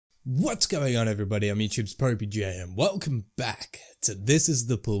What's going on, everybody? I'm YouTube's popeyJN. Welcome back to This Is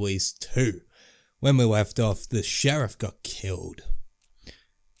the Police 2. When we left off, the sheriff got killed.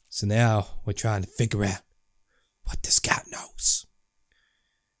 So now we're trying to figure out what this guy knows.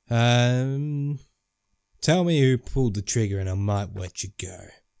 Tell me who pulled the trigger and I might let you go.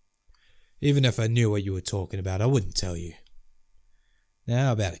 Even if I knew what you were talking about, I wouldn't tell you. Now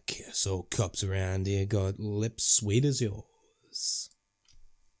how about a kiss? All cops around here got lips sweet as yours.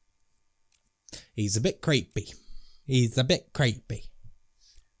 He's a bit creepy. He's a bit creepy.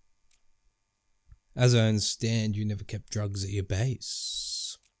 As I understand, you never kept drugs at your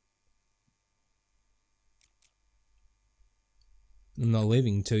base. I'm not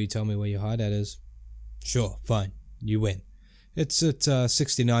leaving until you tell me where your hideout is. Sure, fine. You win. It's at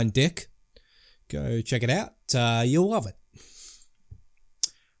 69 Dick. Go check it out. You'll love it.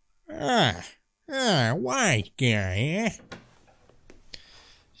 White guy, eh?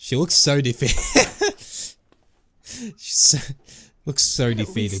 She looks so defeated. She looks so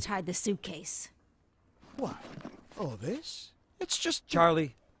defeated. At least hide the suitcase. What? Oh, this? It's just...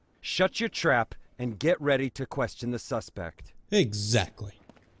 Charlie, shut your trap and get ready to question the suspect. Exactly.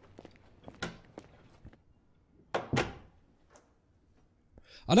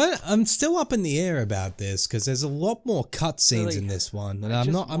 I'm still up in the air about this because there's a lot more cutscenes Really? in this one, and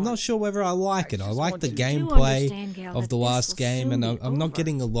I'm not sure whether I like it. I like the to gameplay understand, Gail, of that the this last will game, soon and be I'm not over.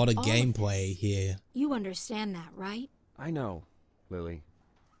 getting a lot of All of gameplay this. here. You understand that, right? I know, Lily.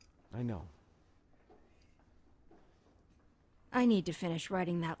 I know. I need to finish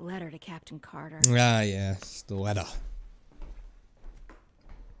writing that letter to Captain Carter. Ah, yeah, it's the letter.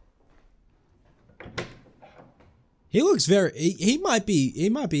 He looks very. He might be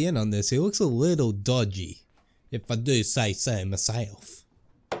in on this. He looks a little dodgy, if I do say so myself.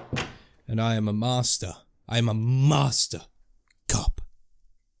 And I am a master. I am a master cop.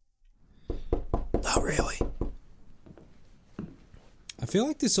 Not really. I feel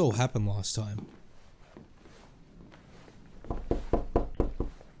like this all happened last time.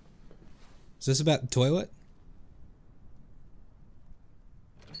 Is this about the toilet?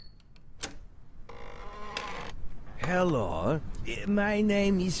 Hello, my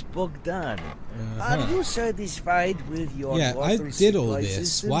name is Bogdan. Are you satisfied with your Yeah, I water did all supply this.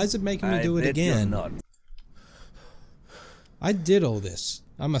 system? Why is it making me I do it bet you're again? not. I did all this.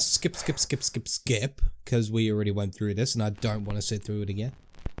 I'm a skip, because we already went through this and I don't want to sit through it again.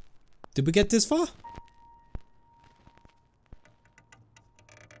 Did we get this far?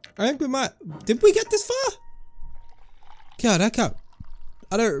 I think we might. Did we get this far? God, I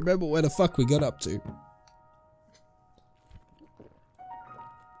don't remember where the fuck we got up to.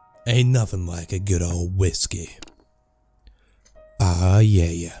 Ain't nothing like a good old whiskey. Ah,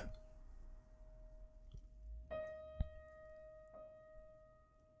 yeah.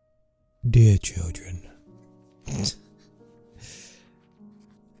 Dear children.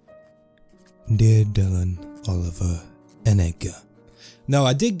 Dear Dylan, Oliver, and Edgar. No,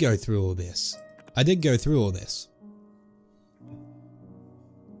 I did go through all this.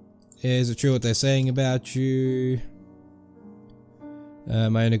 Is it true what they're saying about you?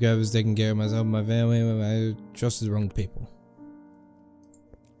 My only goal was taking care of myself and my family. I trusted the wrong people.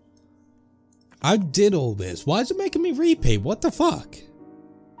 I did all this. Why is it making me repeat? What the fuck?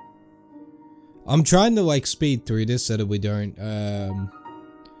 I'm trying to like speed through this so that we don't,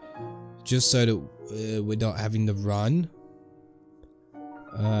 just so that we're not having to run.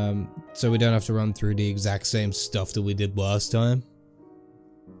 So we don't have to run through the exact same stuff that we did last time.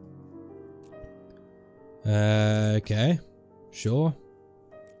 Okay. Sure.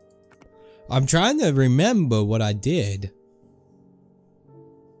 I'm trying to remember what I did.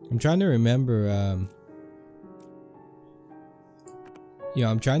 I'm trying to remember,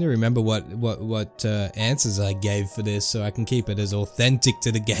 I'm trying to remember what answers I gave for this so I can keep it as authentic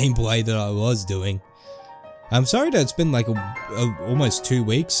to the gameplay that I was doing. I'm sorry that it's been like almost 2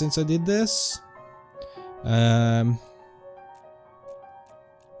 weeks since I did this. Okay,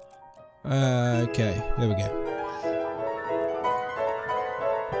 there we go.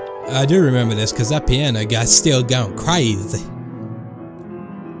 I do remember this because that piano guy's still going crazy.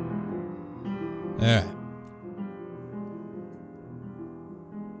 Alright.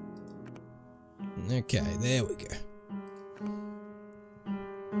 Okay, there we go.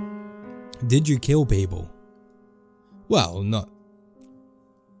 Did you kill people? Well, not...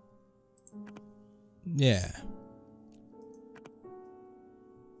 Yeah.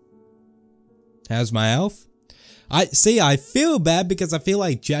 How's my health? I feel bad because I feel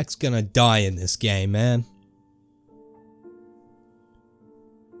like Jack's gonna die in this game, man.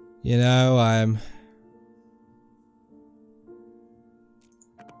 You know,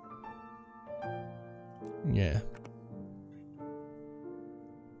 Yeah.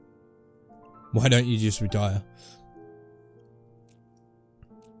 Why don't you just retire?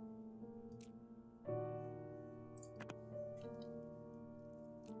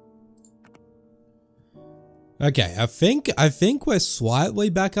 Okay, I think we're slightly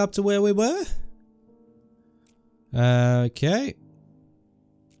back up to where we were. Okay.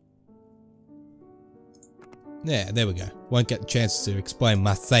 Yeah, there we go. Won't get a chance to explain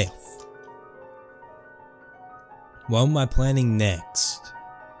myself. What am I planning next?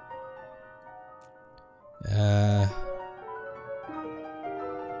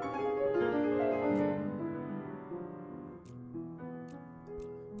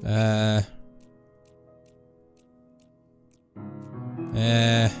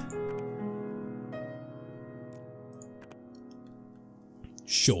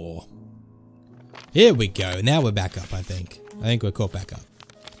 Sure. Here we go. Now we're back up, I think. I think we're caught back up.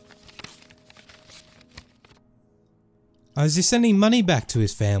 Oh, is he sending money back to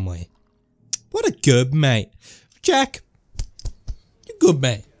his family? What a good mate. Jack, you're good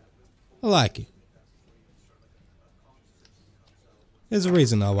mate. I like you. There's a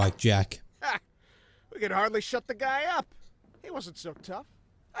reason I like Jack. We could hardly shut the guy up. He wasn't so tough.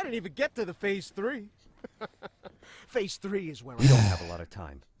 I didn't even get to the Phase 3. Phase 3 is where We don't have a lot of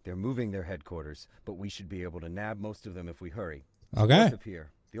time. They're moving their headquarters, but we should be able to nab most of them if we hurry. Okay. North of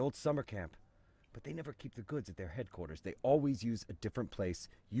here, the old summer camp. But they never keep the goods at their headquarters. They always use a different place,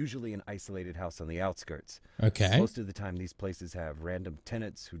 usually an isolated house on the outskirts. Okay. Most of the time, these places have random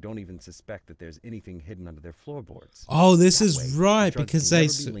tenants who don't even suspect that there's anything hidden under their floorboards. Oh, this That is way, right, the drugs because can they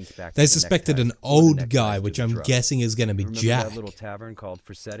never be linked back to they the suspected an neckties or the old neckties guy, to which the I'm drugs. guessing is going to be Remember Jack. that little tavern called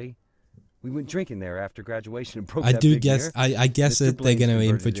Frasetti? We went drinking there after graduation and broke I that do big guess. mirror. I guess Mr. that they're Blaine going to converted it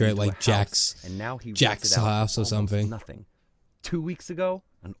infiltrate into a like house, Jack's and now he Jack's rents it out for house or almost something. Nothing. 2 weeks ago,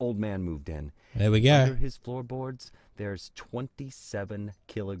 an old man moved in. There we Under go. his floorboards, there's 27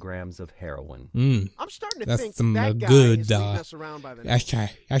 kilograms of heroin. I'm starting to That's think some that guy good, is leading us around by the That's nose.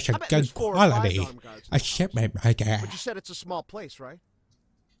 a I bet there's good 4 or 5 quality. armed guards in A the shipment house. right there. But you said it's a small place, right?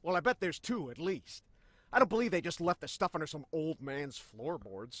 Well, I bet there's 2 at least. I don't believe they just left the stuff under some old man's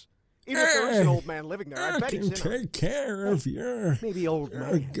floorboards. Even if there is an old man living there, I bet he's in on it. care of your Maybe old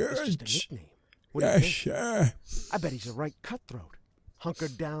man. It's just a nickname. What do you think? sure. I bet he's a right cutthroat,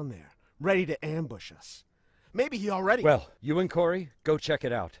 hunkered down there, ready to ambush us. Maybe he already. Well, you and Corey, go check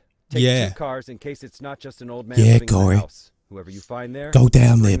it out. Take Yeah. 2 cars in case it's not just an old man Yeah, living in Corey. the house. Whoever you find there, Go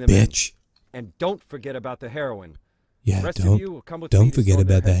down there, bring them in. bitch. And don't forget about the heroin. Yeah, Rest of you will come with me don't to forget storm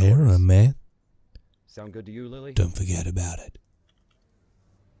their about the headquarters. heroin, man. Sound good to you, Lily? Don't forget about it.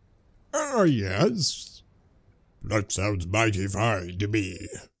 Oh, yes. That sounds mighty fine to me.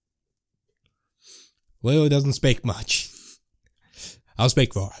 Lily doesn't speak much. I'll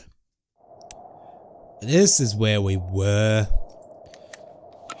speak for her. This is where we were.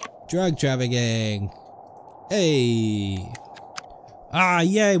 Drug trafficking. Hey. Ah,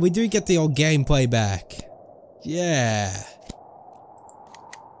 yay, we do get the old gameplay back. Yeah.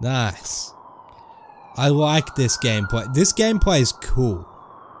 Nice. I like this gameplay. This gameplay is cool.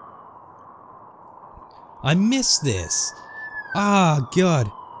 I miss this. Ah,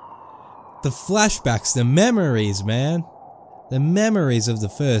 God. The flashbacks, the memories, man. The memories of the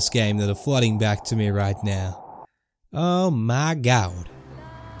first game that are flooding back to me right now. Oh my God.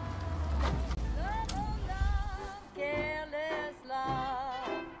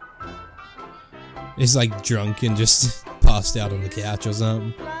 He's like drunk and just passed out on the couch or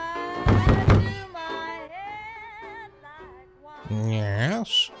something.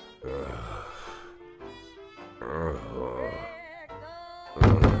 Yes.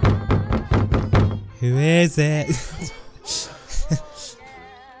 Who is it?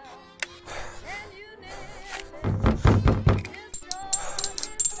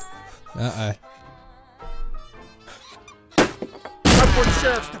 Uh-oh. Redwood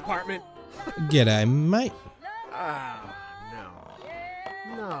Sheriff's Department. G'day, mate. Ah,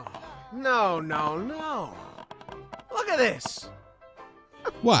 no. No. Look at this.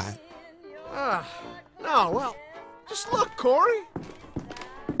 What? No, well, just look, Corey.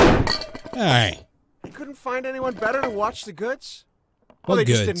 Hey. I couldn't find anyone better to watch the goods? Or What they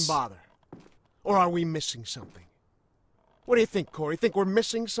just goods? didn't bother? Or are we missing something? What do you think, Corey? Think we're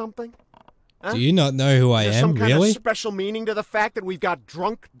missing something? Huh? Do you not know who I Is there am, some kind really? of special meaning to the fact that we've got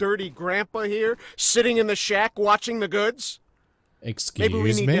drunk, dirty grandpa here sitting in the shack watching the goods? Maybe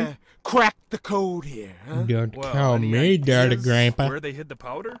we Excuse need me? to crack the code here, huh? Don't Well, call any me dirty ideas grandpa. Where they hid the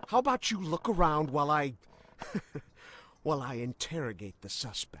powder? How about you look around while I interrogate the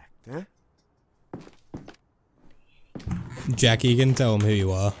suspect, huh? Jackie, you can tell him who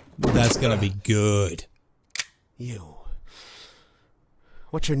you are. That's gonna be good. You.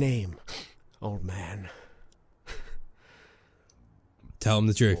 What's your name, old man? Tell him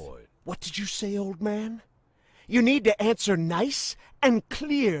the truth. Boyd. What did you say, old man? You need to answer nice and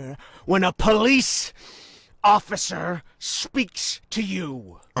clear when a police officer speaks to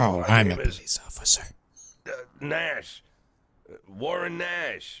you. Oh, My I'm a name is- police officer. Nash. Warren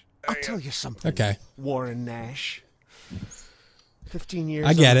Nash. I'll tell you something. Okay. Warren Nash. 15 years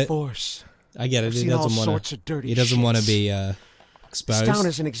I get on the it. force. I get it. I've He seen all doesn't want sorts of dirty He doesn't want to shits. be This exposed. town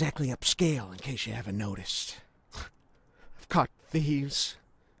isn't exactly upscale, in case you haven't noticed. I've caught thieves,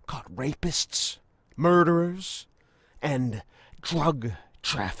 caught rapists, murderers, and drug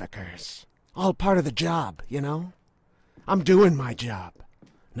traffickers. All part of the job, you know? I'm doing my job.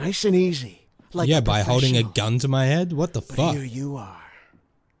 Nice and easy. Like Yeah, a by holding a professional. gun to my head? What the But fuck? here you are.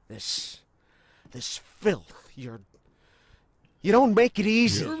 This filth. You don't make it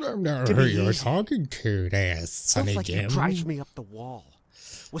easy. You don't know To who be you're easy. talking to there, Stuff Sonny like you Jim. drives me up the wall.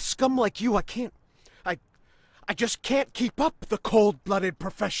 With scum like you, I just can't keep up the cold-blooded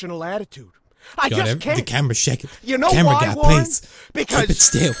professional attitude. I God, just the can't. camera's shaking. You know Camera why, guy, Warren? please. Because. Keep it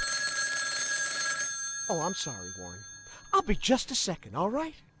still. Oh, I'm sorry, Warren. I'll be just a second, all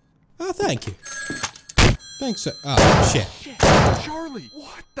right? Oh, thank you. Thanks, sir. Oh, shit. Charlie,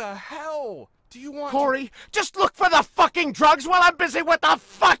 what the hell? Do you want Corey, just look for the fucking drugs while I'm busy with the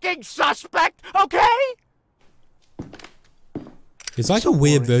fucking suspect, okay? It's like a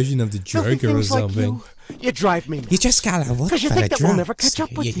weird version of the Filthy Joker or things like something. you drive me nuts. You just gotta look Because you for think the that we'll never drugs. catch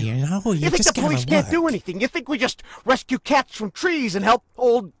up with you. You know, You you think just the police gotta can't work. do anything. You think we just rescue cats from trees and help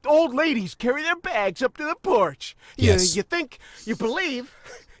old ladies carry their bags up to the porch. Yes. You think, you believe,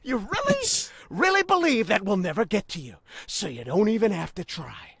 you really believe that we'll never get to you. So you don't even have to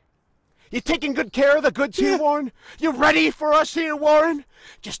try. You taking good care of the goods here, Warren? You ready for us here, Warren?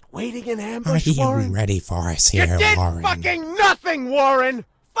 Just waiting in Are ambush, you Warren? ready for us You here, did Warren? fucking nothing, Warren!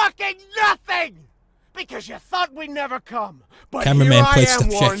 Fucking nothing! Because you thought we'd never come. But Cameraman, here I please am,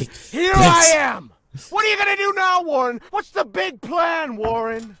 stop Warren. shaking. Here Please. I am! What are you gonna do now, Warren? What's the big plan,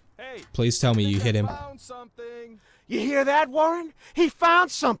 Warren? Hey, Please tell me you hit him. found something. You hear that, Warren? He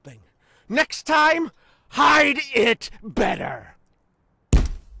found something. Next time, hide it better.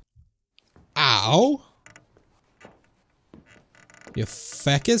 Ow! You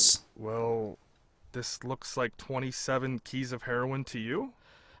feckers? Well, this looks like 27 keys of heroin to you?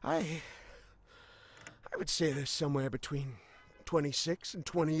 I would say there's somewhere between 26 and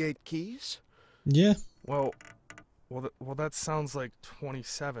 28 keys. Yeah. Well, that sounds like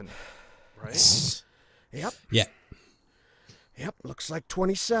 27, right? Yep, Yeah. looks like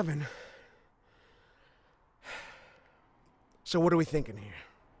 27. So what are we thinking here?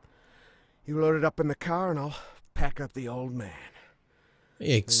 You load it up in the car and I'll pack up the old man.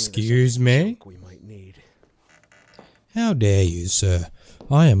 Excuse me? We might need. How dare you, sir?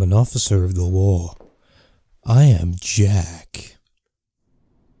 I am an officer of the law. I am Jack.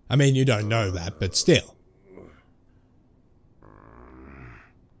 I mean, you don't know that, but still.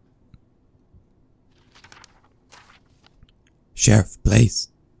 Sheriff, please.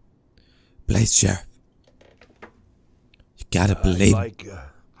 Please, Sheriff. You gotta believe me.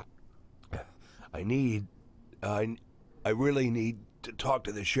 I really need to talk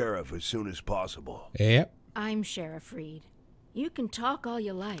to the sheriff as soon as possible. Yep. I'm Sheriff Reed. You can talk all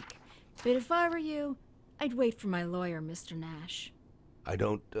you like, but if I were you, I'd wait for my lawyer, Mr. Nash. I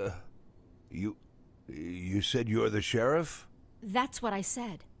don't, you said you're the sheriff? That's what I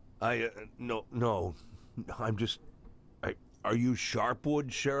said. No, I'm just, are you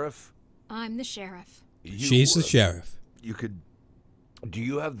Sharpwood, Sheriff? I'm the sheriff. She's the sheriff. Do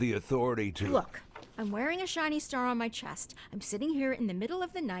you have the authority to... Look, I'm wearing a shiny star on my chest. I'm sitting here in the middle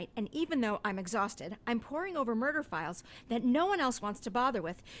of the night, and even though I'm exhausted, I'm poring over murder files that no one else wants to bother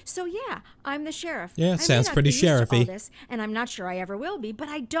with. So yeah, I'm the sheriff. Yeah, I may sounds not pretty be used to all sheriffy. this, and I'm not sure I ever will be, but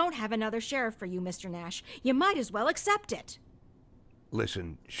I don't have another sheriff for you, Mr. Nash. You might as well accept it.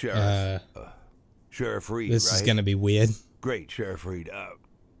 Listen, Sheriff. Sheriff Reed, This right? is gonna be weird. Great, Sheriff Reed.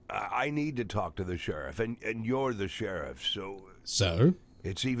 I need to talk to the sheriff, and you're the sheriff, so So?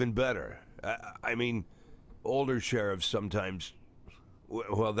 it's even better. I mean, older sheriffs sometimes.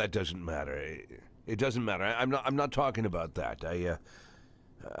 Well, that doesn't matter. It doesn't matter. I'm not talking about that. I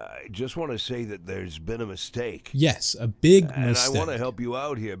just want to say that there's been a mistake. Yes, a big And mistake. I want to help you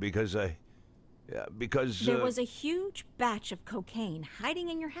out here because There was a huge batch of cocaine hiding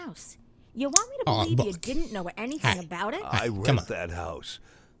in your house. You want me to Oh, believe you look. didn't know anything Hey. about it? I Come on. rent that house.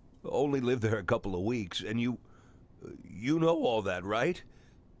 Only lived there a couple of weeks, and you know all that, right?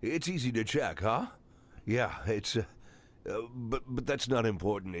 It's easy to check, huh? Yeah, it's but that's not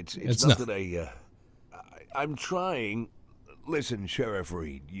important. It's It's not not. that I'm trying. Listen, Sheriff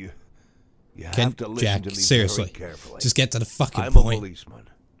Reed, you Can have to listen Jack, to me seriously, very carefully. just get to the fucking I'm point. a policeman,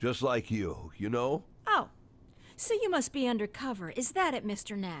 just like you know? Oh, so you must be undercover. Is that it,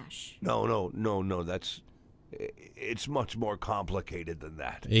 Mr. Nash? No, it's much more complicated than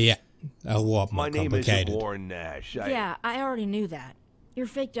that. Yeah, a lot more My name isn't complicated. Warren Nash. Yeah, I already knew that. Your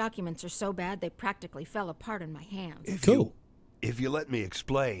fake documents are so bad they practically fell apart in my hands. Cool. If you let me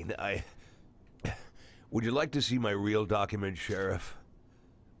explain, would you like to see my real document, Sheriff?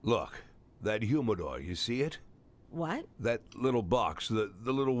 Look, that humidor, you see it? What? That little box, the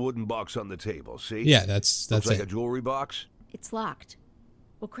little wooden box on the table, see? Yeah, that's Looks like it. a jewelry box. It's locked.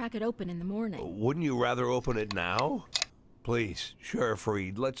 We'll crack it open in the morning. Wouldn't you rather open it now? Please, Sheriff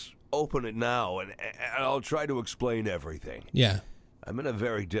Reed, let's open it now, and I'll try to explain everything. Yeah. I'm in a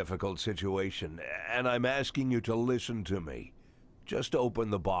very difficult situation, and I'm asking you to listen to me. Just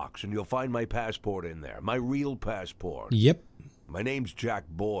open the box, and you'll find my passport in there, my real passport. Yep. My name's Jack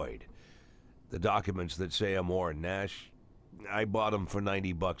Boyd. The documents that say I'm Warren Nash, I bought them for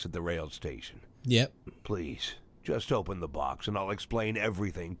 $90 at the rail station. Yep. Please, just open the box, and I'll explain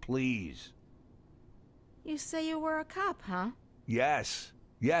everything, please. You say you were a cop, huh? Yes.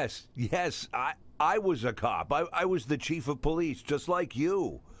 I was a cop. I was the chief of police, just like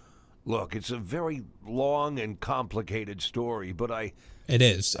you. Look, it's a very long and complicated story, but It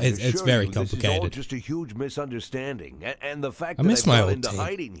is. It's assure very you, this is all complicated. just a huge misunderstanding. And the fact I that miss I've my gone old into team.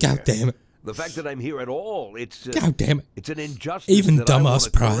 hiding God here, damn it. the fact that I'm here at all, it's God damn it. It's an injustice Even that I want dumbass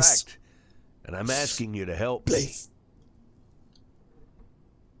to Price. correct. And I'm asking you to help me. Please.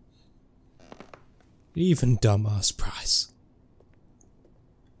 Even dumbass Price.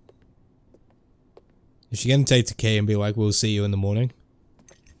 Is she gonna take the key and be like, we'll see you in the morning?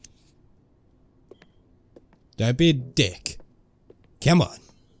 Don't be a dick. Come on.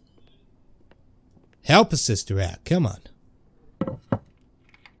 Help a sister out. Come on.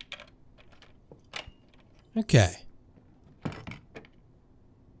 Okay.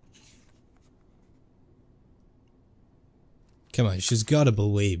 Come on, she's gotta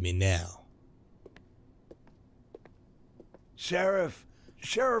believe me now. Sheriff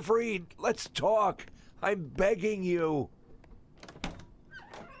Reed, let's talk. I'm begging you.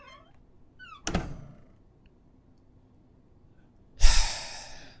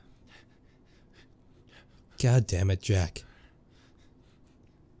 God damn it, Jack.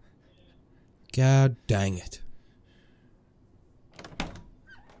 God dang it.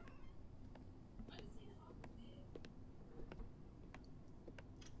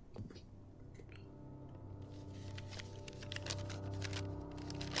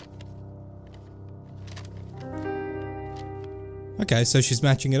 Okay, so she's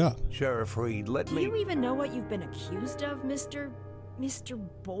matching it up. Sheriff Reed, let Do me... you even know what you've been accused of, Mr.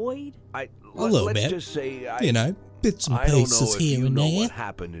 Boyd? little let's bit. just say You know, bits and I don't know pieces if here you and know there. what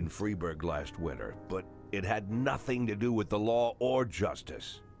happened in Freeburg last winter, but it had nothing to do with the law or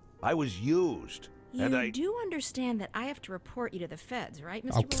justice. I was used. And You do understand that I have to report you to the feds, right,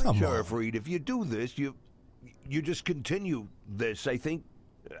 Mr. Oh, Boyd? come on. Sheriff Reed, if you do this, you just continue this.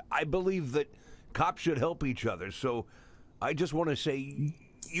 I believe that cops should help each other, so I just want to say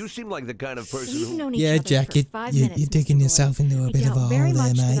you seem like the kind of person We've who... known each Yeah, other Jack, for 5 minutes, you're Mr. digging Boyd. yourself into a I bit of doubt a very hole there,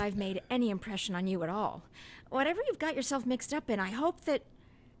 much mate. that I've made any impression on you at all. Whatever you've got yourself mixed up in, I hope that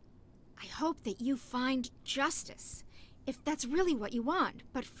you find justice, if that's really what you want.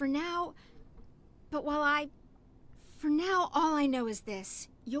 But for now, all I know is this: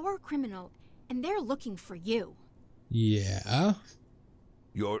 you're a criminal, and they're looking for you. Yeah.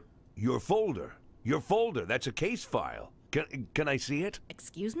 Your folder. That's a case file. Can I see it?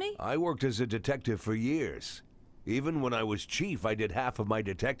 Excuse me? I worked as a detective for years. Even when I was chief, I did half of my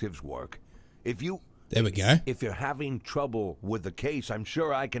detective's work. There we go. If you're having trouble with the case, I'm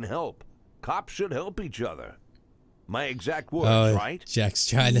sure I can help. Cops should help each other. My exact words, Oh, right? Jack's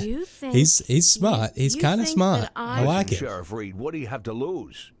trying to... You think- He's smart. He's you kind of think smart. that I like it. Sheriff Reed, what do you have to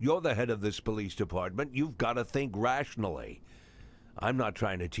lose? You're the head of this police department. You've got to think rationally. I'm not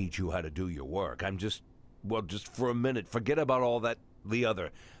trying to teach you how to do your work. I'm just for a minute, forget about all that,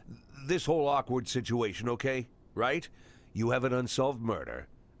 this whole awkward situation, okay? Right? You have an unsolved murder,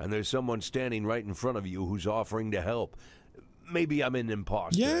 and there's someone standing right in front of you who's offering to help. Maybe I'm an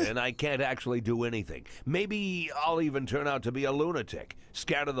imposter, Yeah. and I can't actually do anything. Maybe I'll even turn out to be a lunatic,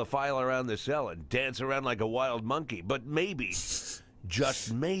 scatter the file around the cell and dance around like a wild monkey. But maybe,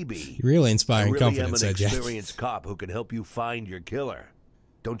 just maybe, You're really I inspiring really am confidence an there, Jack. experienced cop who can help you find your killer.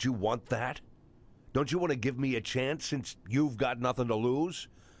 Don't you want that? Don't you want to give me a chance since you've got nothing to lose?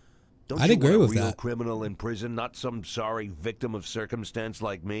 Don't I'd you agree want with a real that. criminal in prison, not some sorry victim of circumstance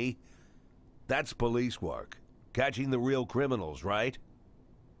like me? That's police work. Catching the real criminals, right?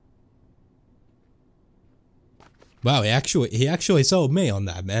 Wow, he actually sold me on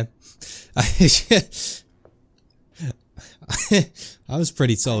that, man. I was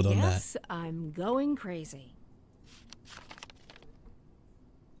pretty sold on that. Yes, I'm going crazy.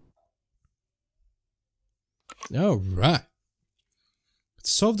 All right.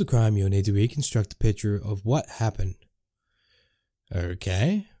 To solve the crime, you'll need to reconstruct a picture of what happened.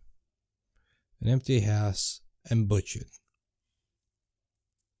 Okay. An empty house and butchered.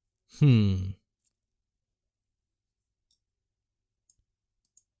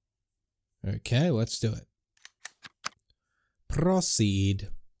 Okay, let's do it. Proceed.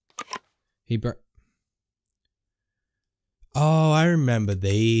 Oh, I remember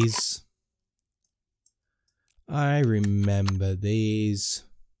these. That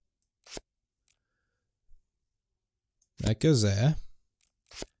goes there.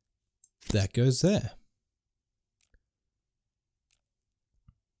 That goes there.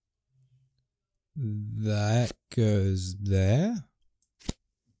 That goes there.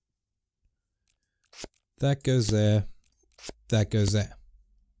 That goes there. That goes there.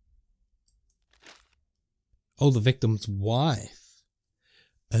 Oh, the victim's wife.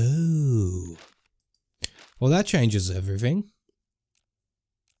 Oh. Well, that changes everything.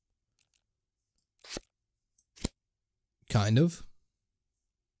 Kind of.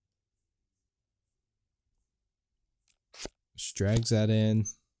 Just drags that in.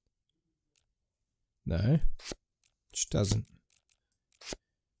 No. Just doesn't.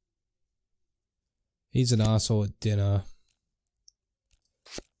 He's an asshole at dinner.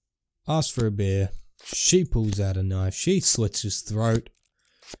 Asks for a beer. She pulls out a knife. She slits his throat.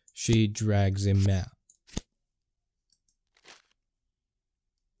 She drags him out.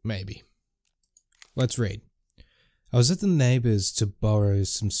 Maybe. Let's read. I was at the neighbor's to borrow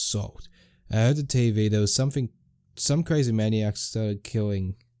some salt. I heard the TV. There was some crazy maniac started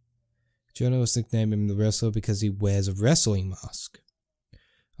killing. Journalists nicknamed him the Wrestler because he wears a wrestling mask.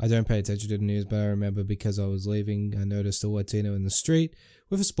 I don't pay attention to the news, but I remember because I was leaving, I noticed a Latino in the street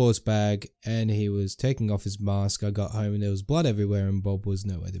with a sports bag, and he was taking off his mask. I got home and there was blood everywhere, and Bob was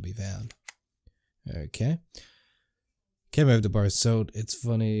nowhere to be found. Okay. Came over to borrow salt. It's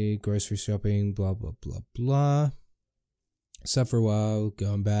funny. Grocery shopping. Blah, blah, blah, blah. Sat for a while.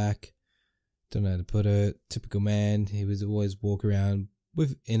 Going back. Don't know how to put it. Typical man. He would always walk around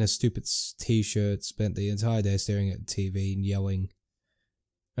in a stupid t-shirt. Spent the entire day staring at the TV and yelling.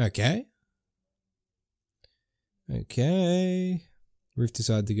 Okay. Okay. Ruth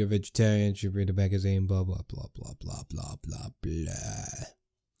decided to go vegetarian. She read a magazine. Blah, blah, blah, blah, blah, blah, blah, blah.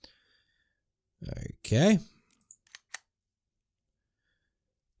 Okay.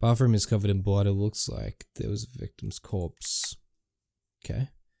 Bathroom is covered in blood. It looks like there was a victim's corpse. Okay.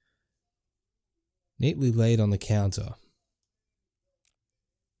 Neatly laid on the counter.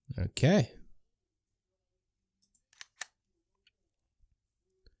 Okay.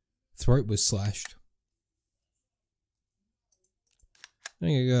 Throat was slashed. I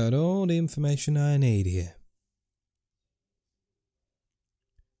think I got all the information I need here.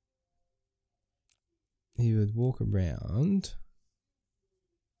 He would walk around.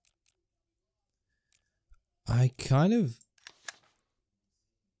 I kind of...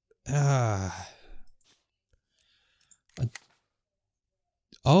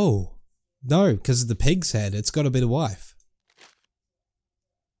 Oh. No, because of the pig's head. It's got to be the wife.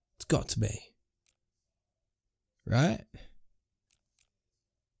 It's got to be. Right?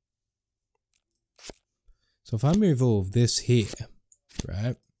 So if I move all of this here,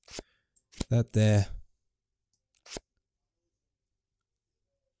 right? That there.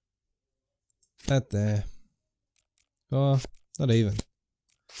 That there. Oh, not even.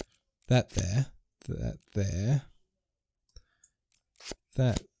 That there. That there.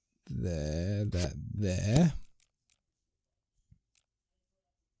 That there. That there.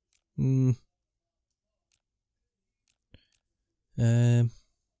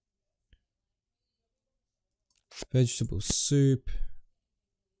 Vegetable soup.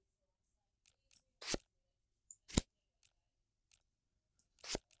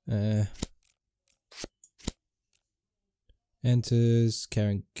 Enters,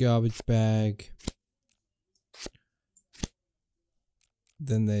 carrying garbage bag.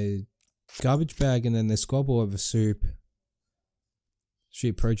 Then they garbage bag and then they squabble over soup. She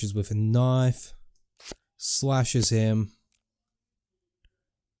approaches with a knife, slashes him.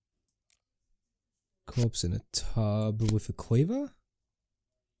 Corpse in a tub with a cleaver?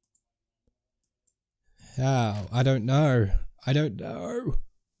 How? I don't know. I don't know.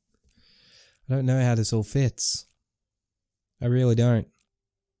 I don't know how this all fits. I really don't.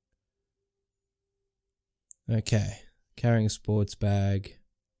 Okay. Carrying a sports bag.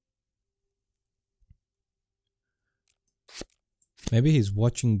 Maybe he's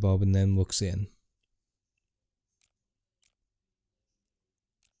watching Bob and then looks in.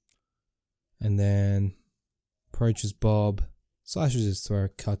 And then approaches Bob, slashes his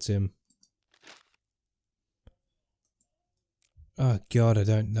throat, cuts him. Oh God, I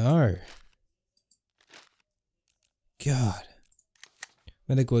don't know. God.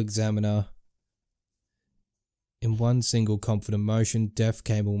 Medical examiner. In one single confident motion, death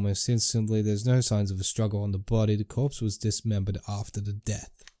came almost instantly. There's no signs of a struggle on the body. The corpse was dismembered after the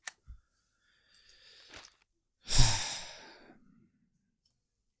death.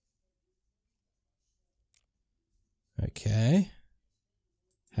 Okay.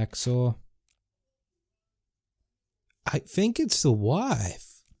 Hacksaw. I think it's the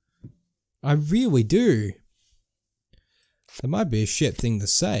wife. I really do. That might be a shit thing to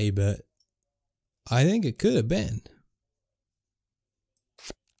say, but I think it could have been.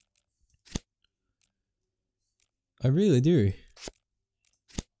 I really do.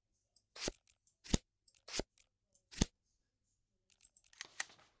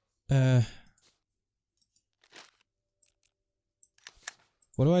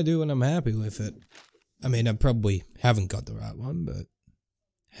 What do I do when I'm happy with it? I mean, I probably haven't got the right one, but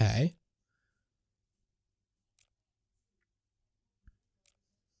hey.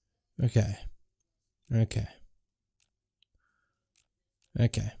 Okay. Okay.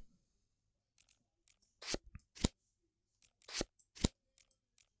 Okay.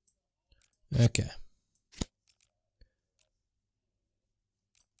 Okay.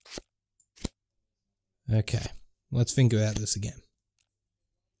 Okay. Let's think about this again.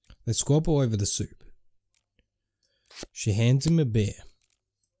 They squabble over the soup. She hands him a beer.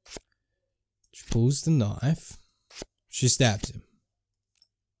 She pulls the knife. She stabs him.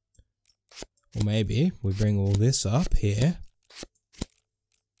 Or maybe we bring all this up here.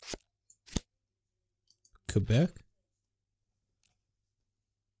 Quebec.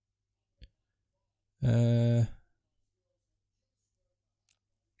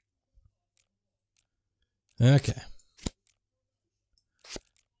 Okay.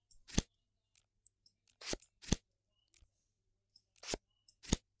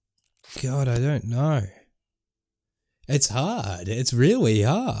 God, I don't know. It's hard. It's really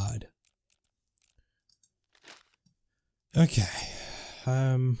hard. Okay.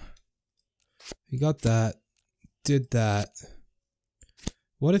 He got that. Did that.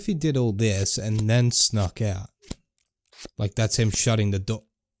 What if he did all this and then snuck out? Like that's him shutting the door.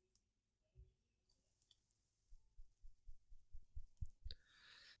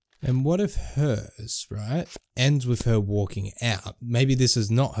 And what if hers, right, ends with her walking out? Maybe this is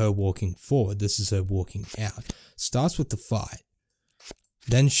not her walking forward, this is her walking out. Starts with the fight.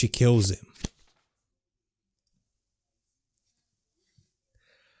 Then she kills him.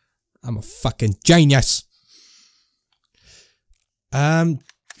 I'm a fucking genius. I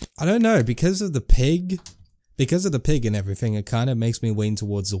don't know, because of the pig and everything, it kind of makes me lean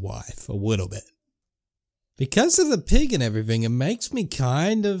towards the wife a little bit. Because of the pig and everything, it makes me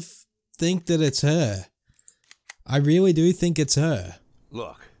kind of think that it's her. I really do think it's her.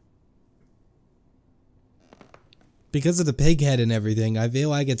 Look. Because of the pig head and everything, I feel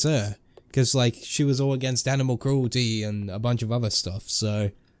like it's her. Because, like, she was all against animal cruelty and a bunch of other stuff,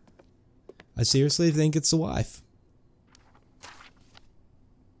 so I seriously think it's the wife.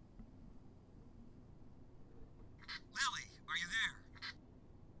 Lily, are you there?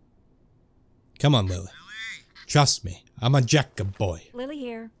 Come on, Lily. Trust me, I'm a jacket boy. Lily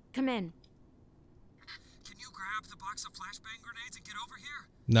here. Come in. Can you grab the box of flashbang grenades and get over here?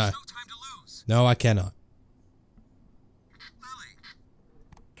 No. There's no time to lose. No, I cannot. Lily.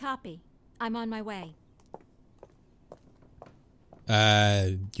 Copy. I'm on my way.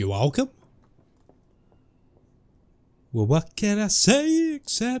 You're welcome? Well, what can I say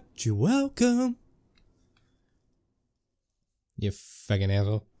except you're welcome? You fucking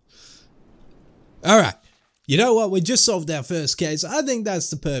asshole. Alright. You know what? We just solved our first case. I think that's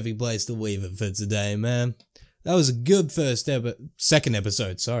the perfect place to leave it for today, man. That was a good second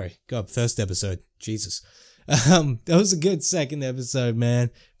episode, sorry. God, first episode. Jesus. That was a good second episode, man.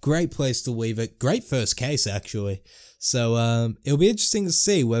 Great place to leave it. Great first case, actually. So, it'll be interesting to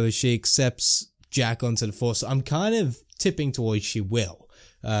see whether she accepts Jack onto the force. I'm kind of tipping towards she will.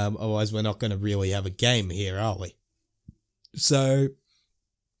 Otherwise, we're not going to really have a game here, are we? So,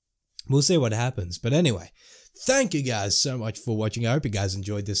 we'll see what happens. But anyway, thank you guys so much for watching. I hope you guys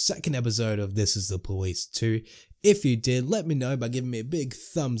enjoyed this second episode of This Is the Police 2. If you did, let me know by giving me a big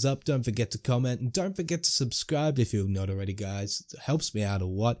thumbs up. Don't forget to comment and don't forget to subscribe if you're not already, guys. It helps me out a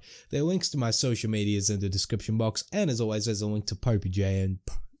lot. There are links to my social medias in the description box, and as always, there's a link to popeyJN,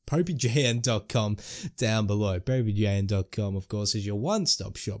 popeyJN.com down below. popeyJN.com, of course, is your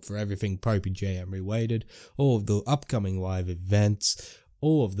one-stop shop for everything popeyJN related. All of the upcoming live events,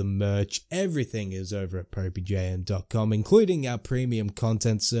 all of the merch, everything is over at popeyJN.com, including our premium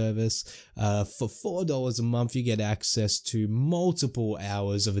content service. For $4 a month, you get access to multiple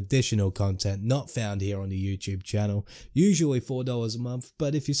hours of additional content not found here on the YouTube channel. Usually $4 a month,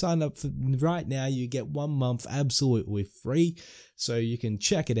 but if you sign up for right now, you get 1 month absolutely free. So you can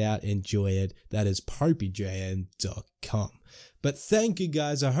check it out, enjoy it. That is popeyJN.com. But thank you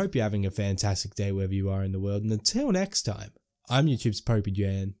guys. I hope you're having a fantastic day wherever you are in the world. And until next time, I'm YouTube's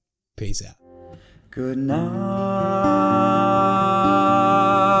popeyJN. Peace out. Good night.